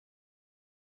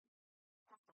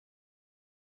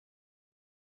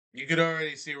you could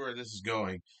already see where this is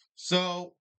going.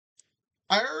 So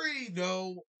I already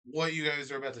know what you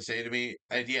guys are about to say to me.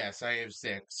 And yes, I am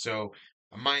sick, so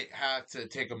I might have to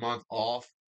take a month off.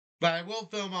 But I will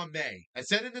film on May. I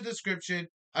said in the description,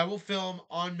 I will film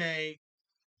on May.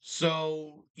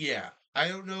 So yeah, I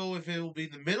don't know if it will be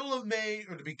the middle of May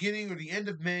or the beginning or the end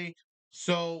of May.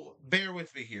 So bear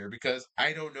with me here because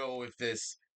I don't know if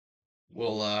this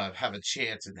will have a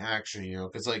chance in action,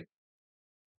 because like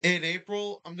in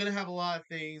April, I'm gonna have a lot of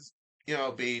things,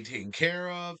 being taken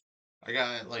care of. I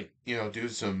gotta like, do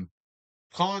some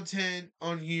content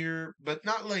on here, but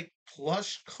not like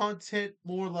plush content,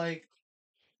 more like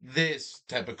this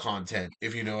type of content,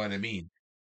 if you know what I mean.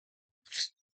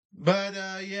 But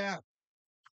yeah.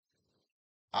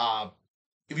 Uh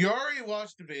if you already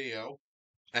watched the video,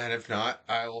 and if not,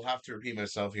 I will have to repeat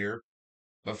myself here.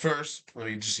 But first, let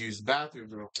me just use the bathroom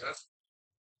real quick.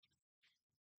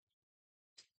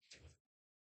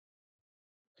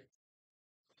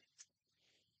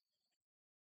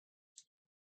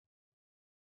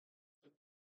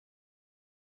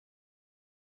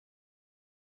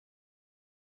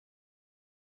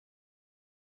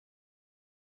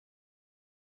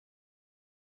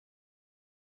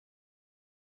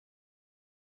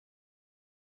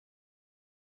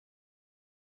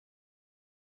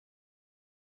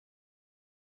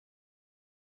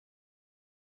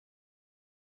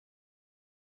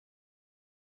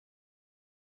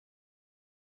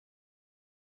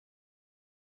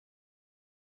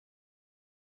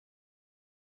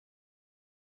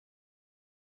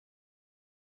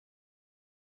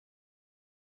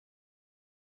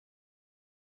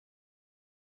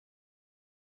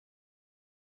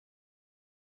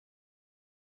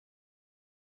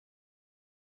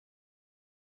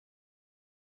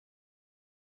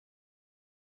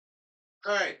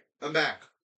 Alright, I'm back.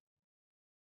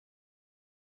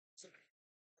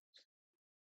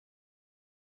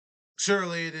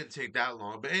 Surely it didn't take that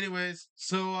long. But anyways,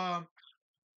 so I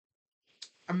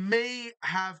may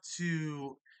have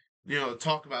to,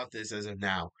 talk about this as of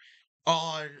now.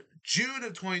 On June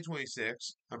of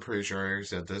 2026, I'm pretty sure I already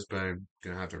said this, but I'm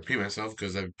gonna have to repeat myself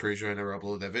because I'm pretty sure I never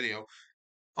uploaded that video.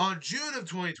 On June of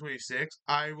 2026,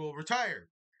 I will retire.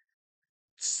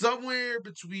 Somewhere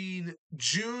between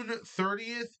June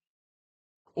 30th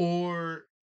or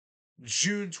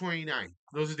June 29th.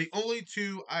 Those are the only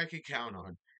two I can count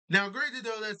on. Now, granted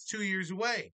though, that's 2 years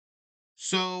away.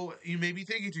 So you may be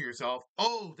thinking to yourself,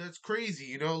 oh, that's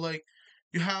crazy, like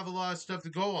you have a lot of stuff to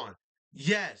go on.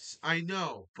 Yes, I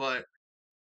know, but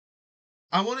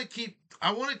I want to keep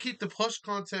the plush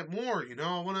content more,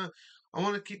 I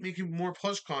want to keep making more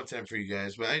plush content for you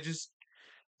guys, but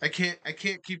I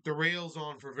can't keep the rails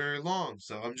on for very long.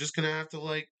 So I'm just gonna have to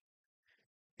like,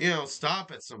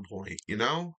 stop at some point.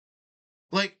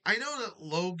 Like I know that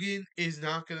Logan is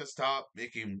not gonna stop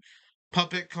making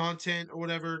puppet content or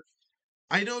whatever.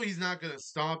 I know he's not going to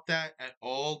stop that at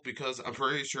all because I'm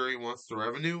pretty sure he wants the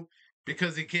revenue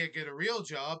because he can't get a real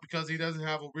job because he doesn't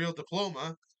have a real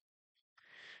diploma.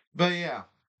 But yeah,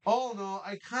 all in all,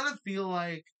 I kind of feel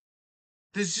like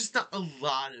there's just not a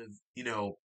lot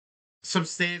of,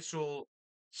 substantial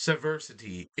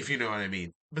subversity, if you know what I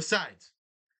mean. Besides,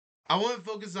 I want to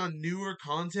focus on newer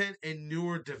content and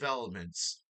newer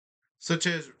developments, such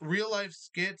as real life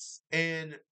skits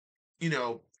and, you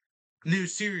know, new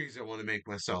series I want to make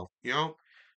myself.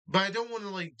 But I don't want to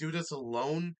like do this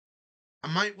alone.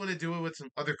 I might want to do it with some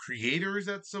other creators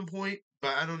at some point,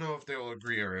 but I don't know if they'll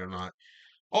agree or not.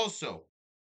 Also,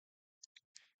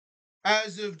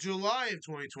 as of July of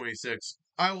 2026,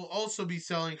 I will also be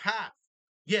selling half,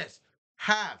 yes,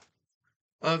 half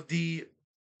of the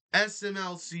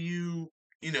smlcu,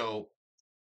 you know,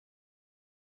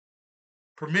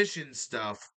 permission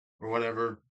stuff or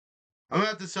whatever. I'm gonna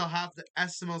have to sell half the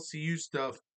smlcu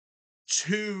stuff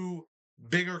to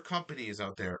bigger companies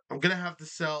out there. I'm gonna have to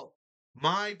sell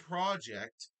my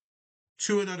project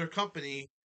to another company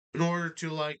in order to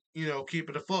like, keep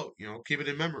it afloat, keep it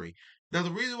in memory. Now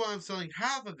the reason why I'm selling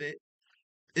half of it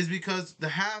is because the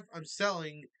half I'm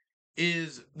selling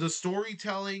is the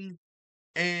storytelling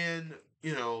and,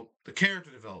 the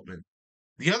character development.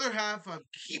 The other half I'm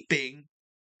keeping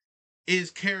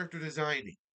is character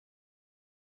designing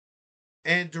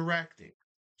and directing.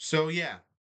 So yeah.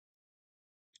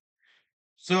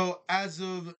 So as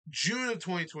of June of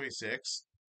 2026,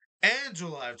 and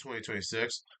July of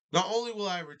 2026, not only will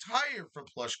I retire from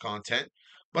plush content,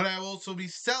 but I will also be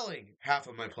selling half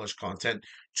of my plush content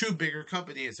to bigger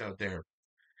companies out there.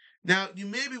 Now, you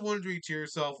may be wondering to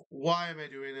yourself, why am I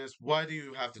doing this? Why do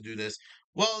you have to do this?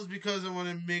 Well, it's because I want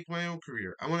to make my own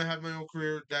career. I want to have my own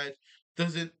career that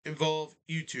doesn't involve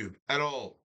YouTube at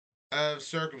all. of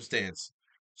circumstance.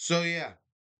 So yeah,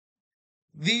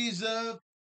 these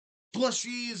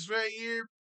plushies right here,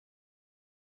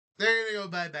 they're gonna go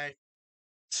bye bye.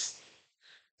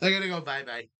 They're gonna go bye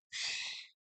bye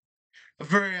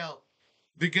for real,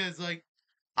 because like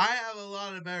I have a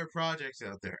lot of better projects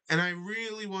out there, and I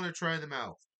really want to try them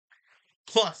out.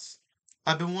 Plus,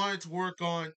 I've been wanting to work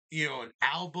on an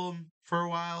album for a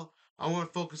while. I want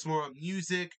to focus more on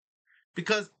music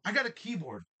because I got a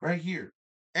keyboard right here,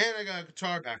 and I got a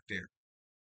guitar back there,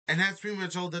 and that's pretty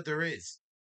much all that there is.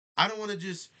 I don't want to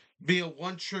just be a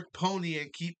one trick pony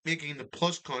and keep making the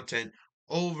plush content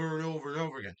over and over and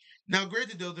over again. Now,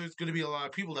 granted, though, there's going to be a lot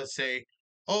of people that say,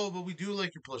 oh, but we do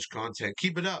like your plush content.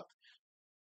 Keep it up.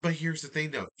 But here's the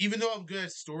thing, though. Even though I'm good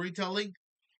at storytelling,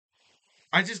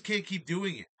 I just can't keep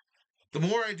doing it. The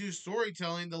more I do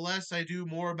storytelling, the less I do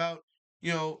more about,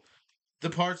 you know, the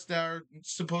parts that are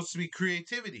supposed to be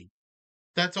creativity.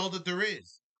 That's all that there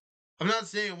is. I'm not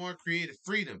saying I want creative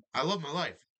freedom. I love my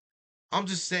life. I'm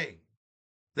just saying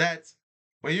that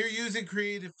when you're using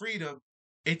creative freedom,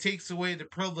 it takes away the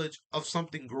privilege of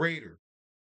something greater.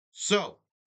 So,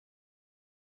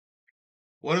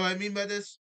 what do I mean by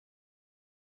this?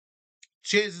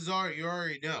 Chances are you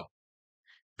already know.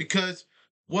 Because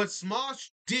what Smosh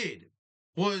did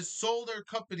was sold their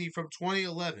company from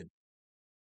 2011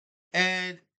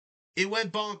 and it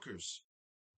went bonkers.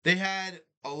 They had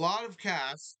a lot of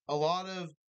cast, a lot of,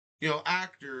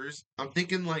 actors. I'm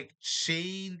thinking like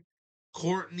Shane,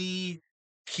 Courtney,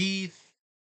 Keith,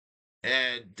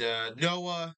 and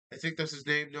Noah. I think that's his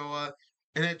name, Noah.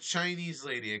 And that Chinese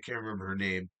lady, I can't remember her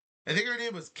name. I think her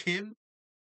name was Kim.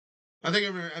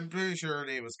 I'm pretty sure her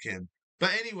name was Kim.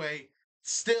 But anyway,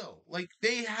 still, like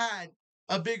they had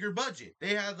a bigger budget.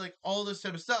 They had like all this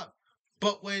type of stuff.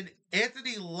 But when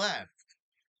Anthony left,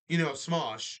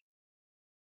 Smosh,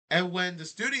 and when the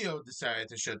studio decided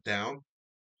to shut down,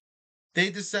 they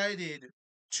decided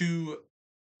to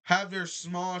have their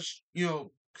Smosh,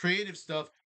 creative stuff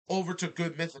over to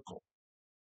Good Mythical.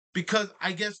 Because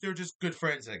I guess they're just good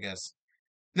friends, I guess.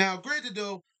 Now, granted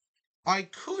though, I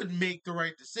could make the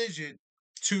right decision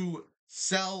to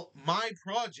sell my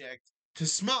project to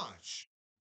Smosh.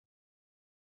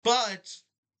 But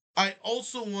I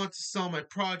also want to sell my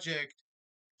project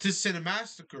to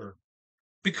Cinemassacre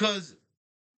because,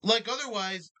 like,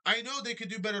 otherwise, I know they could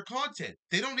do better content.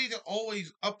 They don't need to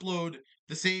always upload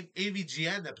the same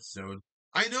AVGN episode.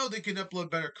 I know they can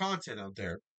upload better content out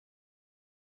there.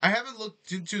 I haven't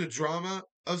looked into the drama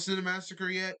of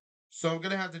Cinemassacre yet, so I'm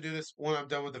gonna have to do this when I'm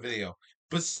done with the video.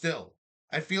 But still,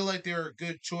 I feel like they're a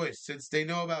good choice since they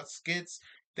know about skits,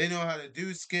 they know how to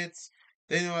do skits,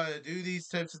 they know how to do these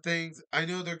types of things. I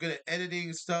know they're good at editing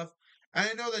and stuff. And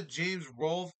I know that James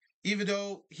Rolfe, even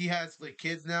though he has like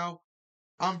kids now,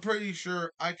 I'm pretty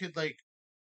sure I could like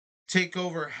take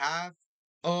over half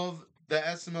of the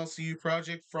SMLCU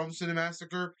project from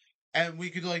Cinemassacre, and we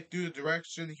could like do a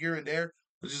direction here and there,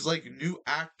 which is like new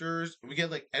actors. We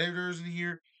get like editors in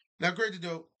here. Now, granted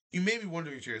though, you may be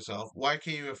wondering to yourself, why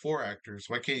can't you have four actors?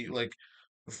 Why can't you like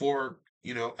four,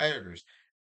 editors?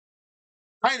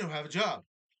 I don't have a job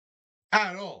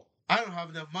at all. I don't have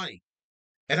enough money.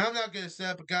 And I'm not gonna set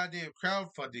up a goddamn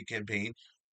crowdfunding campaign.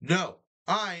 No.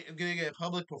 I am gonna get a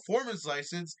public performance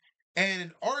license and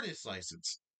an artist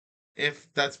license,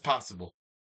 if that's possible.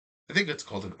 I think it's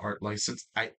called an art license.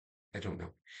 I don't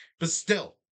know. But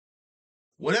still,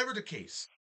 whatever the case,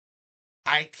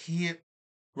 I can't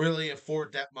really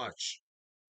afford that much.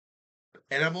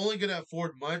 And I'm only going to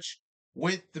afford much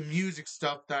with the music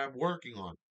stuff that I'm working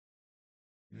on,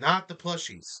 not the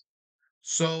plushies.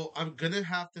 So I'm going to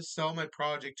have to sell my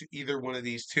project to either one of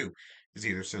these two. It's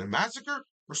either Cinemassacre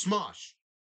or Smosh.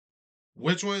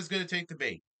 Which one is going to take the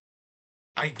bait?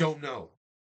 I don't know.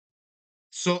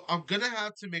 So I'm gonna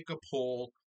have to make a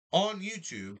poll on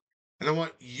YouTube, and I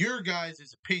want your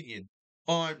guys' opinion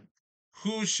on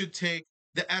who should take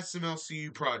the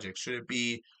SMLCU project. Should it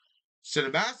be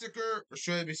Cinemassacre or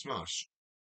should it be Smosh?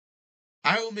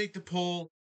 I will make the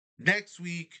poll next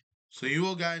week, so you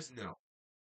all guys know.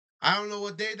 I don't know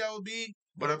what day that will be,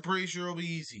 but I'm pretty sure it'll be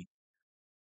easy.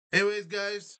 Anyways,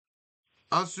 guys,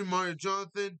 I'm Super Mario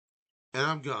Jonathan, and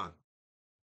I'm gone.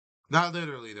 Not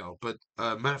literally though, but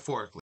metaphorically.